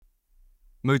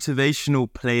motivational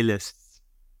playlists,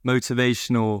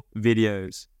 motivational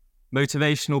videos,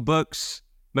 motivational books,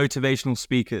 motivational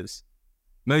speakers,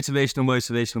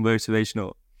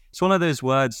 motivational. It's one of those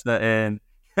words that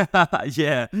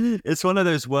it's one of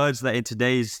those words that in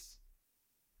today's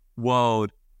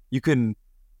world, you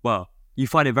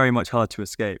find it very much hard to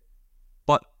escape.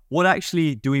 But what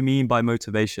actually do we mean by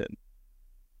motivation?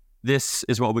 This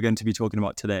is what we're going to be talking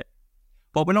about today.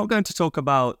 But we're not going to talk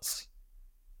about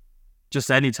just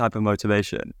any type of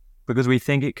motivation, because we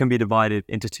think it can be divided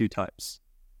into two types.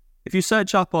 If you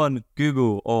search up on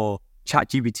Google or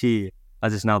ChatGPT,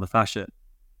 as is now the fashion,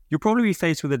 you'll probably be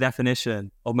faced with a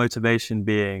definition of motivation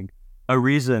being a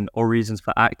reason or reasons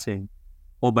for acting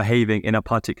or behaving in a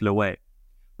particular way.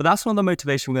 But that's not the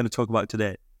motivation we're going to talk about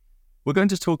today. We're going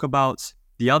to talk about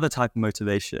the other type of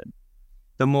motivation,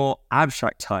 the more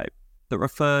abstract type that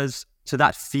refers to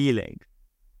that feeling,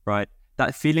 right?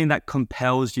 That feeling that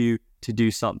compels you to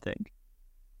do something.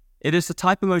 It is the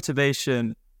type of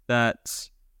motivation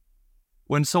that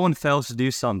when someone fails to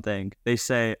do something, they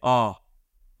say, I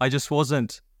just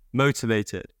wasn't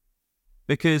motivated.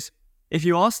 Because if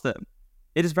you ask them,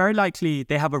 it is very likely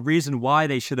they have a reason why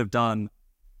they should have done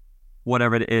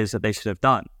whatever it is that they should have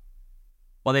done.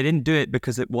 But they didn't do it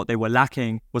because what they were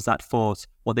lacking was that force.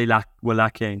 What they were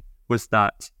lacking was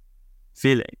that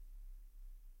feeling.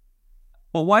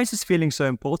 Well, why is this feeling so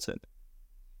important?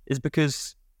 It's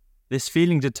because this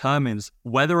feeling determines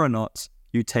whether or not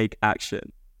you take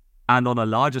action. And on a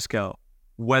larger scale,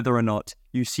 whether or not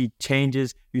you see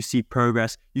changes, you see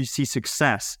progress, you see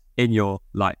success in your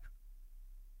life.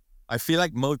 I feel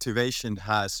like motivation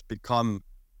has become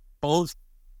both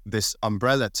this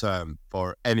umbrella term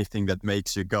for anything that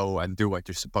makes you go and do what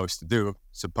you're supposed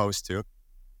to,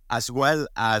 as well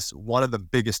as one of the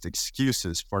biggest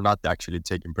excuses for not actually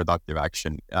taking productive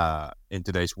action in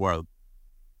today's world.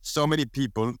 So many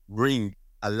people bring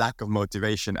a lack of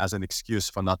motivation as an excuse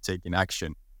for not taking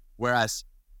action, whereas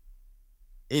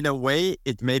in a way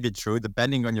it may be true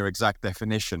depending on your exact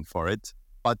definition for it.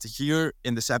 But here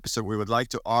in this episode, we would like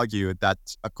to argue that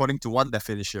according to one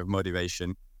definition of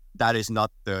motivation, that is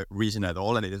not the reason at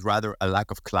all, and it is rather a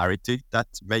lack of clarity that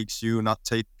makes you not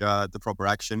take the proper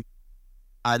action.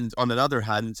 And on the other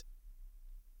hand,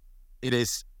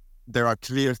 there are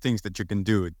clear things that you can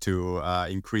do to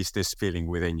increase this feeling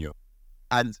within you.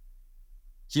 And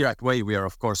here at Way, we are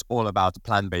of course all about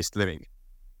plant-based living.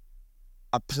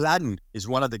 A plan is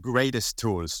one of the greatest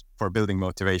tools for building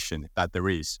motivation that there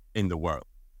is in the world.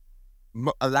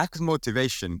 A lack of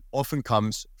motivation often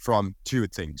comes from two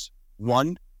things.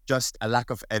 One, just a lack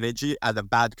of energy and a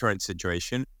bad current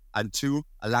situation. And two,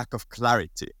 a lack of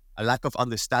clarity, a lack of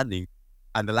understanding,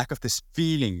 and a lack of this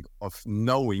feeling of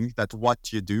knowing that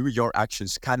what you do, your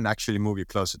actions can actually move you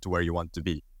closer to where you want to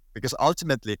be. Because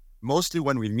ultimately, mostly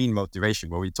when we mean motivation,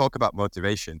 when we talk about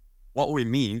motivation, what we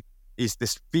mean is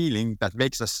this feeling that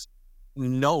makes us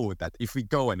know that if we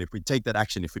go and if we take that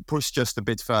action, if we push just a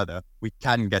bit further, we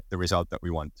can get the result that we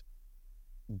want.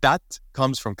 That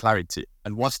comes from clarity.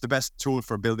 And what's the best tool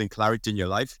for building clarity in your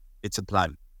life? It's a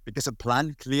plan. Because a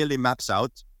plan clearly maps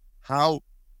out how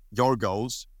your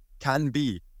goals can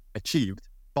be achieved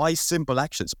by simple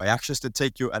actions, by actions that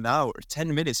take you an hour,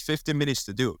 10 minutes, 15 minutes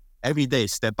to do. Every day,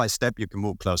 step by step, you can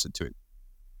move closer to it.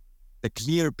 The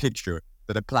clear picture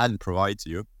that a plan provides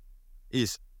you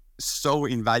is so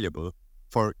invaluable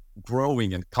for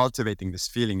growing and cultivating this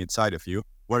feeling inside of you,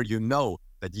 where you know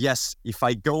that yes, if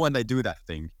I go and I do that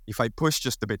thing, if I push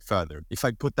just a bit further, if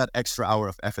I put that extra hour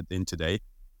of effort in today,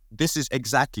 this is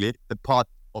exactly the part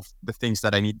of the things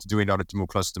that I need to do in order to move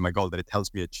closer to my goal that it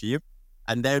helps me achieve.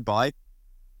 And thereby,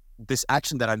 this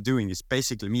action that I'm doing is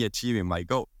basically me achieving my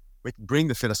goal. We bring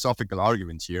the philosophical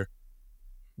argument here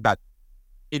that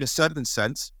in a certain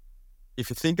sense, if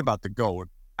you think about the goal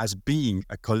as being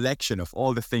a collection of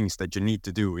all the things that you need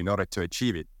to do in order to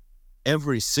achieve it,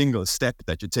 every single step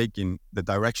that you take in the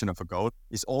direction of a goal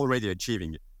is already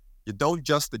achieving it. You don't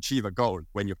just achieve a goal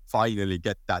when you finally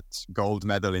get that gold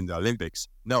medal in the Olympics.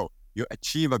 No, you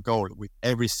achieve a goal with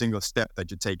every single step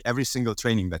that you take, every single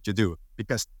training that you do,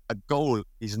 because a goal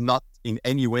is not in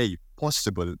any way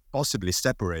possibly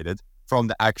separated from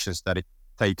the actions that it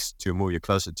takes to move you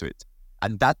closer to it.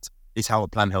 And that is how a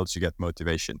plan helps you get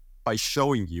motivation, by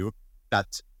showing you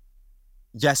that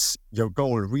yes, your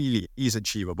goal really is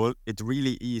achievable. It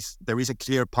really is. There is a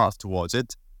clear path towards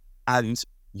it, and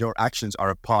your actions are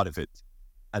a part of it.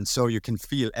 And so you can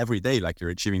feel every day like you're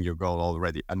achieving your goal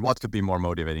already. And what could be more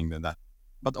motivating than that?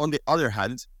 But on the other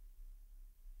hand,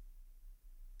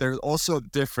 there's also a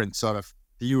different sort of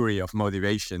theory of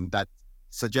motivation that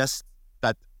suggests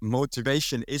that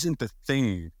motivation isn't a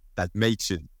thing that makes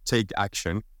you take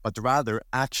action, but rather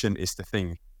action is the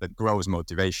thing that grows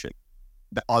motivation,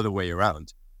 the other way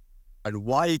around. And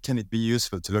why can it be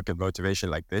useful to look at motivation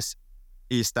like this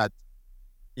is that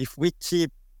if we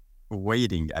keep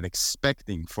waiting and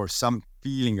expecting for some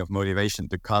feeling of motivation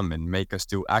to come and make us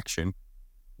do action,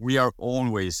 we are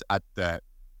always at the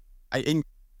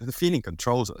feeling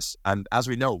controls us. And as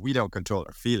we know, we don't control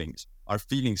our feelings. Our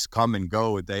feelings come and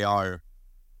go. They are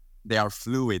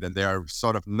fluid and they are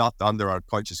sort of not under our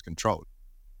conscious control.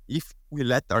 If we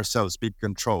let ourselves be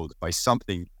controlled by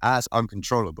something as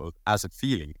uncontrollable as a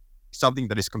feeling, something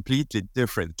that is completely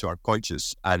different to our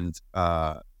conscious and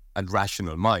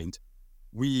rational mind,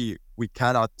 we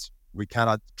cannot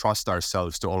trust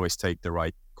ourselves to always take the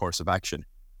right course of action.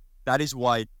 That is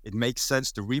why it makes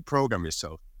sense to reprogram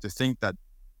yourself to think that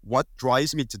what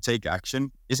drives me to take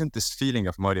action isn't this feeling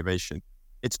of motivation.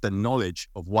 It's the knowledge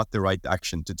of what the right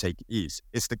action to take is.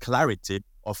 It's the clarity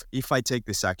of, if I take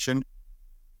this action,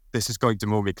 this is going to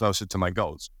move me closer to my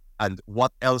goals. And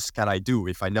what else can I do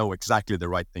if I know exactly the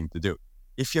right thing to do?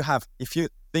 If you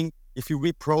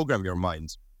reprogram your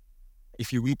mind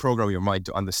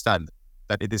to understand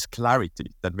that it is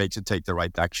clarity that makes you take the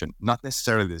right action, not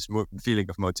necessarily this feeling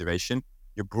of motivation,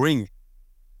 you bring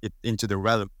it into the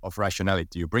realm of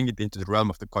rationality. You bring it into the realm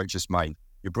of the conscious mind.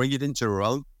 You bring it into a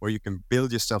realm where you can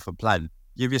build yourself a plan,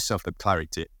 give yourself the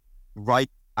clarity, write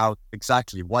out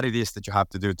exactly what it is that you have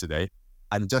to do today,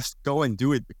 and just go and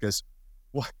do it, because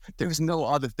there is no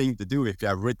other thing to do if you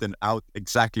have written out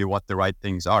exactly what the right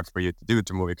things are for you to do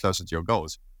to move you closer to your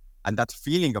goals. And that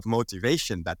feeling of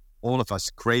motivation that all of us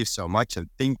crave so much and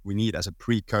think we need as a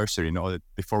precursor in order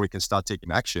before we can start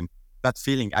taking action, that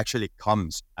feeling actually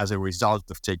comes as a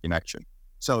result of taking action.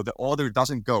 So the order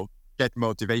doesn't go get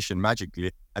motivation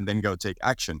magically and then go take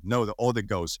action. No, the order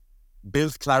goes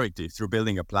build clarity through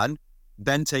building a plan,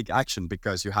 then take action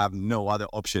because you have no other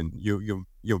option. You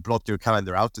blot your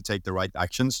calendar out to take the right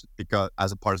actions because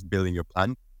as a part of building your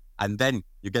plan. And then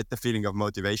you get the feeling of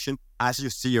motivation as you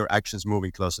see your actions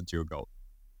moving closer to your goal.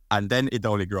 And then it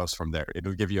only grows from there. It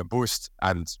will give you a boost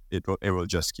and it will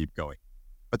just keep going.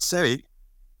 But say,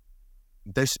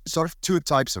 there's sort of two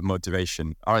types of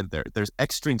motivation, aren't there? There's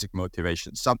extrinsic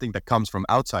motivation, something that comes from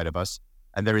outside of us,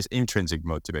 and there is intrinsic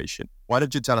motivation. Why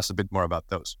don't you tell us a bit more about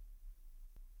those?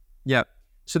 Yeah.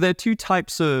 So there are two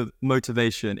types of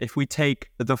motivation. If we take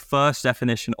the first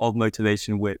definition of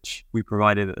motivation, which we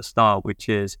provided at the start, which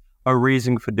is a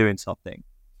reason for doing something.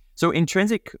 So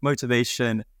intrinsic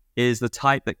motivation is the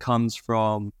type that comes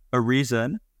from a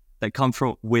reason that comes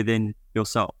from within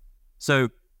yourself. So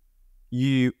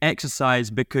you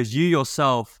exercise because you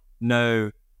yourself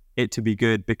know it to be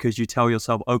good, because you tell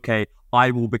yourself, okay,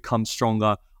 I will become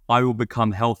stronger, I will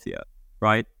become healthier,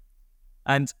 right?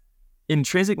 And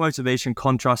intrinsic motivation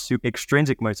contrasts to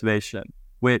extrinsic motivation,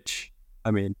 which,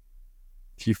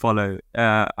 if you follow,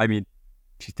 if you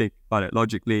think about it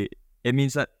logically, it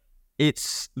means that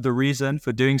it's the reason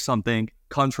for doing something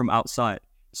comes from outside.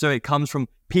 So it comes from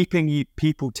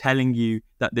people telling you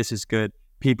that this is good,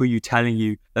 people telling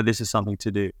you that this is something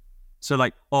to do. So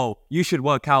like, oh, you should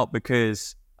work out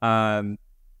because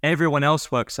everyone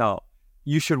else works out.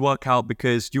 You should work out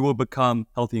because you will become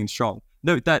healthy and strong.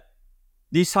 Note that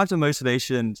these types of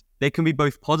motivations, they can be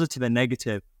both positive and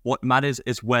negative. What matters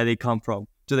is where they come from.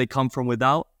 Do they come from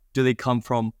without? Do they come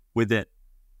from within?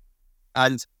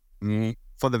 And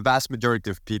for the vast majority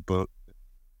of people,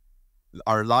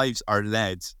 our lives are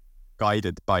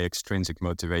guided by extrinsic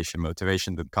motivation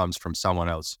that comes from someone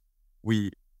else.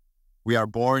 We are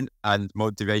born and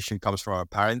motivation comes from our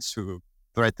parents who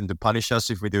threaten to punish us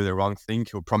if we do the wrong thing,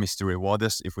 who promise to reward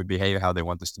us if we behave how they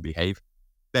want us to behave.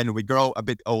 Then we grow a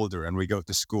bit older and we go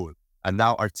to school. And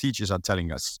now our teachers are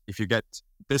telling us, if you get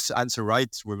this answer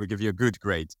right, we will give you a good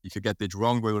grade. If you get it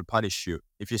wrong, we will punish you.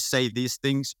 If you say these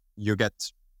things, you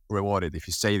get rewarded. If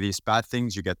you say these bad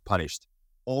things, you get punished.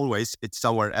 Always, it's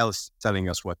somewhere else telling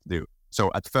us what to do.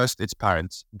 So at first, it's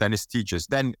parents, then it's teachers,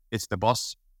 then it's the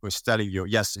boss who's telling you,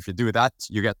 yes, if you do that,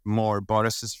 you get more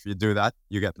bonuses. If you do that,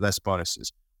 you get less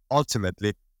bonuses.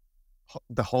 Ultimately,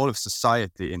 the whole of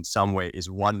society in some way is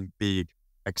one big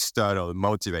external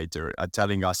motivator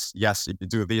telling us, yes, if you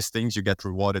do these things, you get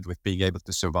rewarded with being able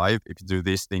to survive. If you do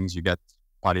these things, you get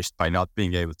punished by not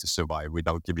being able to survive. We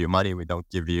don't give you money. We don't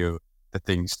give you the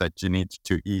things that you need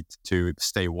to eat to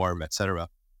stay warm, etc.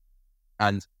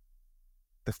 And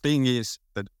the thing is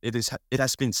that it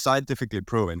has been scientifically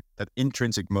proven that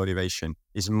intrinsic motivation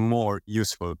is more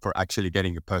useful for actually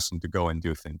getting a person to go and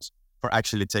do things, for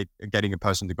actually getting a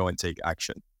person to go and take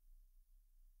action.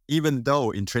 Even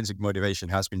though intrinsic motivation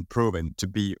has been proven to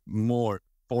be more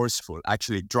forceful,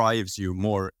 actually drives you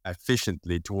more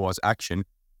efficiently towards action,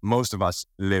 most of us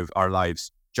live our lives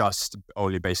just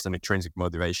only based on intrinsic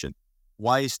motivation.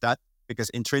 Why is that? Because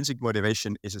intrinsic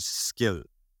motivation is a skill.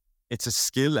 It's a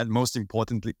skill, and most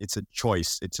importantly, it's a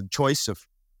choice. It's a choice of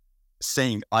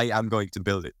saying, I am going to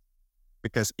build it.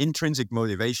 Because intrinsic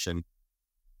motivation,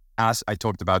 as I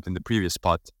talked about in the previous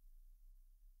part,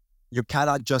 you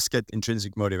cannot just get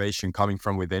intrinsic motivation coming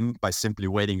from within by simply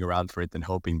waiting around for it and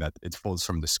hoping that it falls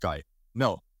from the sky.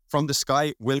 No, from the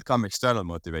sky will come external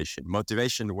motivation.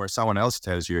 Motivation where someone else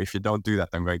tells you, if you don't do that,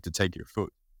 I'm going to take your food.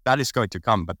 That is going to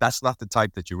come, but that's not the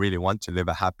type that you really want to live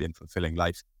a happy and fulfilling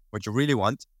life. What you really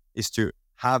want is to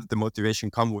have the motivation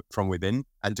come from within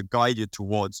and to guide you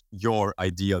towards your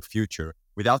ideal future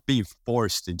without being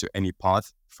forced into any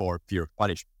path for fear of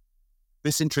punishment.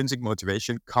 This intrinsic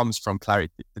motivation comes from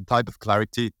clarity, the type of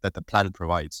clarity that the plan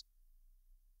provides.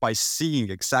 By seeing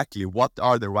exactly what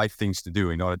are the right things to do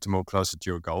in order to move closer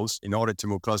to your goals, in order to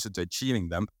move closer to achieving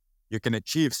them, you can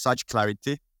achieve such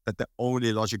clarity that the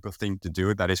only logical thing to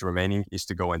do that is remaining is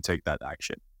to go and take that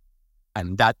action.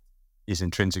 And that is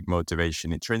intrinsic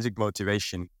motivation. Intrinsic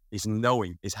motivation is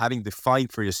knowing, is having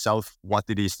defined for yourself what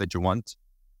it is that you want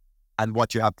and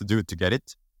what you have to do to get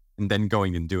it, and then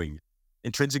going and doing it.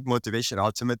 Intrinsic motivation,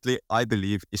 ultimately, I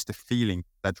believe, is the feeling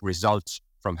that results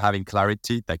from having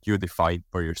clarity that you define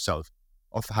for yourself,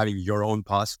 of having your own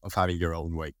path, of having your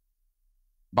own way.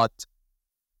 But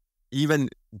even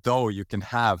though you can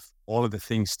have all of the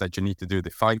things that you need to do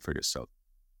defined for yourself,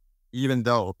 even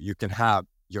though you can have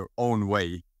your own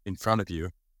way in front of you,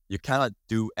 you cannot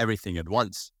do everything at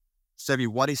once. Sevi,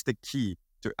 what is the key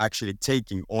to actually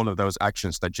taking all of those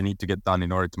actions that you need to get done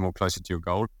in order to move closer to your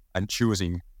goal and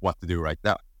choosing what to do right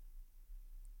now?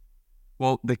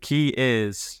 Well, the key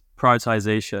is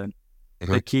prioritization.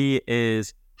 Mm-hmm. The key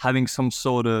is having some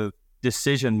sort of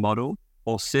decision model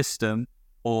or system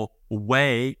or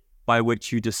way by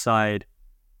which you decide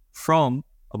from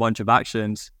a bunch of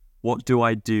actions, what do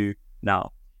I do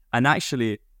now? And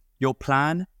actually, your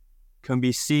plan can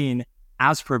be seen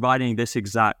as providing this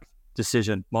exact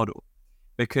decision model.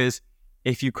 Because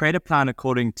if you create a plan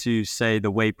according to, say, the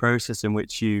way process in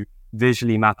which you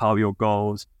visually map out your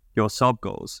goals, your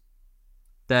sub-goals,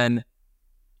 then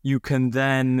you can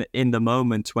then, in the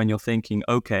moment when you're thinking,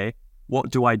 okay, what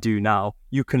do I do now?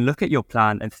 You can look at your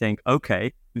plan and think,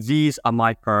 okay, these are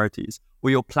my priorities.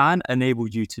 What your plan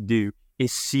enables you to do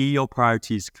is see your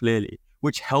priorities clearly,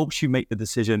 which helps you make the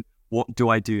decision, what do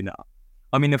I do now?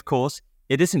 I mean, of course,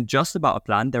 it isn't just about a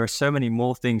plan. There are so many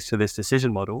more things to this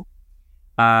decision model.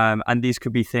 And these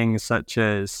could be things such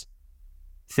as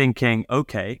thinking,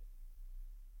 okay,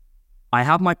 I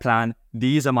have my plan.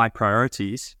 These are my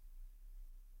priorities.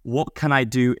 What can I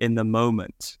do in the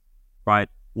moment, right?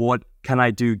 What can I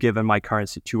do given my current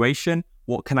situation?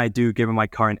 What can I do given my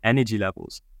current energy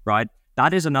levels, right?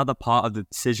 That is another part of the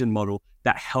decision model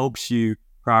that helps you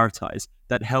prioritize,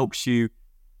 that helps you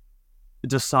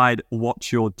decide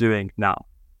what you're doing now.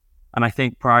 And I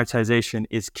think prioritization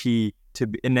is key to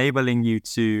enabling you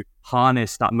to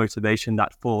harness that motivation,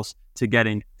 that force to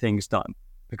getting things done,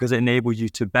 because it enables you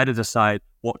to better decide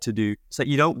what to do so that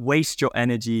you don't waste your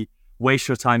energy, waste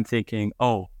your time thinking,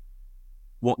 oh,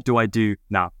 what do I do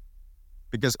now?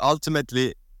 Because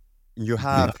ultimately, you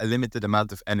have a limited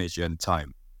amount of energy and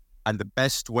time. And the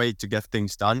best way to get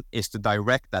things done is to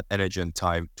direct that energy and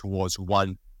time towards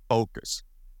one focus.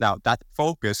 Now, that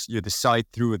focus you decide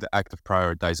through the act of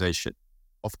prioritization.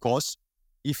 Of course,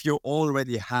 if you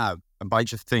already have a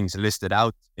bunch of things listed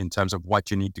out in terms of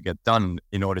what you need to get done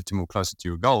in order to move closer to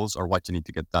your goals, or what you need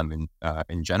to get done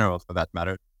in general for that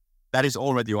matter, that is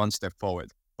already one step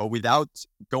forward. But without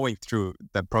going through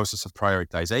the process of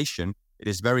prioritization, it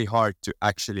is very hard to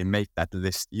actually make that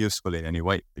list useful in any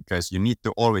way, because you need to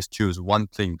always choose one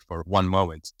thing for one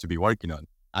moment to be working on.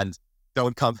 And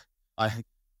don't come,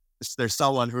 there's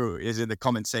someone who is in the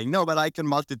comments saying, no, but I can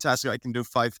multitask, I can do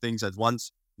 5 things at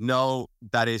once. No,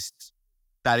 that is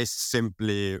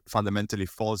simply fundamentally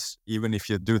false. Even if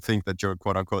you do think that you're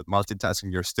quote unquote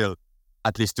multitasking, you're still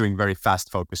at least doing very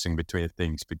fast focusing between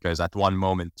things, because at one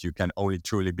moment you can only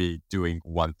truly be doing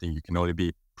one thing. You can only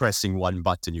be pressing one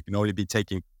button. You can only be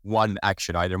taking one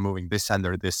action, either moving this hand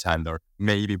or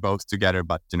maybe both together.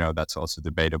 But that's also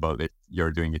debatable if you're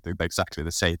doing it at exactly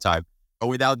the same time. But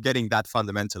without getting that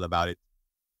fundamental about it,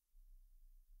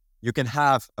 you can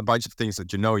have a bunch of things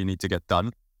that you need to get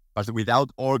done, but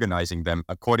without organizing them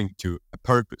according to a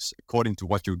purpose, according to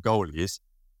what your goal is,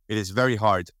 it is very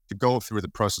hard to go through the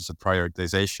process of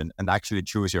prioritization and actually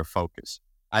choose your focus.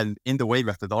 And in the WAVE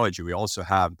methodology, we also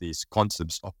have these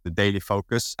concepts of the daily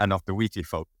focus and of the weekly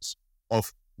focus,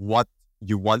 of what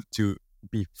you want to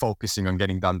be focusing on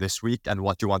getting done this week and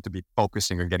what you want to be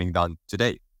focusing on getting done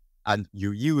today. And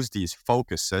you use these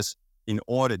focuses in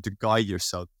order to guide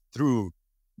yourself through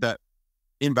the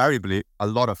invariably a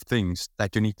lot of things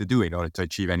that you need to do in order to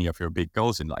achieve any of your big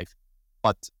goals in life.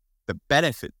 But the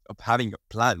benefit of having a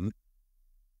plan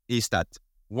is that,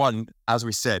 one, as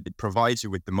we said, it provides you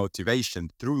with the motivation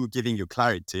through giving you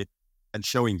clarity and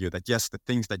showing you that, yes, the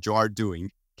things that you are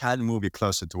doing can move you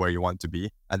closer to where you want to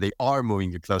be. And they are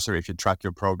moving you closer if you track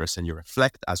your progress and you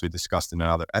reflect, as we discussed in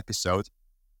another episode.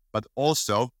 But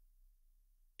also,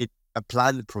 a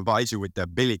plan provides you with the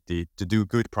ability to do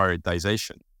good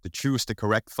prioritization, to choose the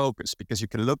correct focus, because you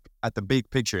can look at the big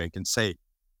picture and can say,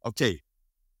 okay,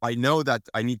 I know that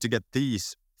I need to get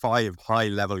these 5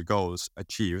 high-level goals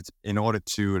achieved in order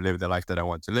to live the life that I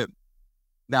want to live.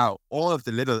 Now, all of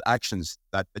the little actions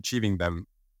that achieving them,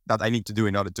 that I need to do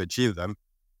in order to achieve them,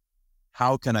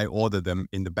 how can I order them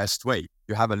in the best way?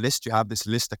 You have a list, you have this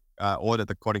list ordered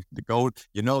according to the goal.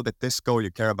 You know that this goal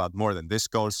you care about more than this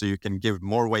goal, so you can give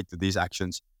more weight to these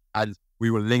actions. And we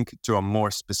will link to a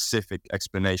more specific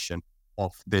explanation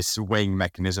of this weighing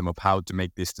mechanism of how to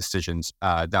make these decisions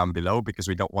down below, because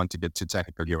we don't want to get too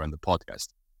technical here on the podcast.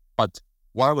 But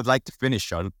what I would like to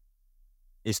finish on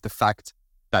is the fact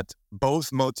that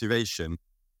both motivation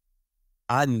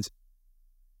and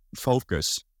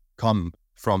focus come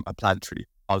from a plan tree,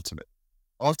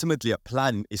 Ultimately, a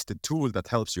plan is the tool that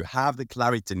helps you have the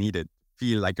clarity needed,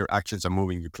 feel like your actions are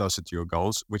moving you closer to your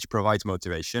goals, which provides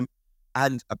motivation.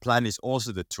 And a plan is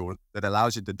also the tool that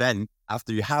allows you to then,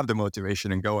 after you have the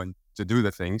motivation and go and to do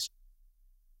the things,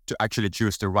 to actually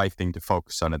choose the right thing to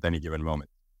focus on at any given moment.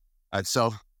 And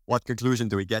so, what conclusion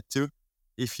do we get to?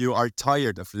 If you are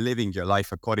tired of living your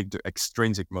life according to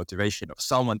extrinsic motivation, of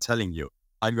someone telling you,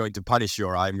 I'm going to punish you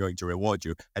or I'm going to reward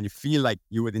you, and you feel like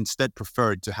you would instead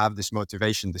prefer to have this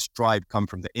motivation, this drive come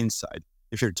from the inside.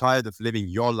 If you're tired of living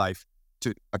your life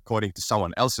according to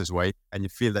someone else's way, and you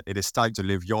feel that it is time to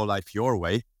live your life your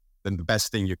way, then the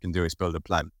best thing you can do is build a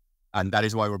plan. And that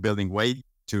is why we're building Way,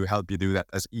 to help you do that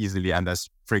as easily and as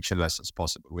frictionless as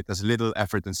possible, with as little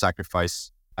effort and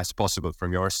sacrifice as possible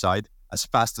from your side, as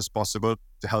fast as possible,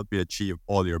 to help you achieve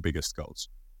all your biggest goals.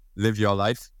 Live your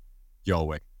life your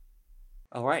way.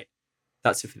 All right,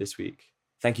 that's it for this week.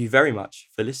 Thank you very much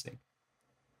for listening.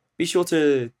 Be sure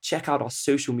to check out our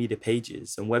social media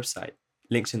pages and website,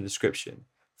 links in the description,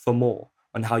 for more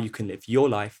on how you can live your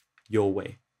life your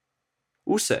way.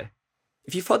 Also,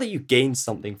 if you felt that you gained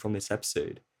something from this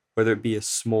episode, whether it be a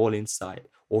small insight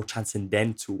or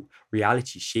transcendental,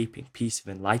 reality-shaping piece of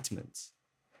enlightenment,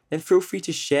 then feel free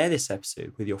to share this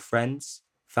episode with your friends,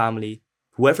 family,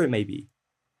 whoever it may be,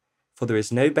 for there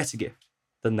is no better gift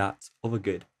than that of a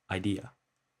good idea.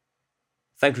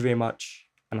 Thank you very much,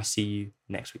 and I'll see you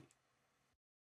next week.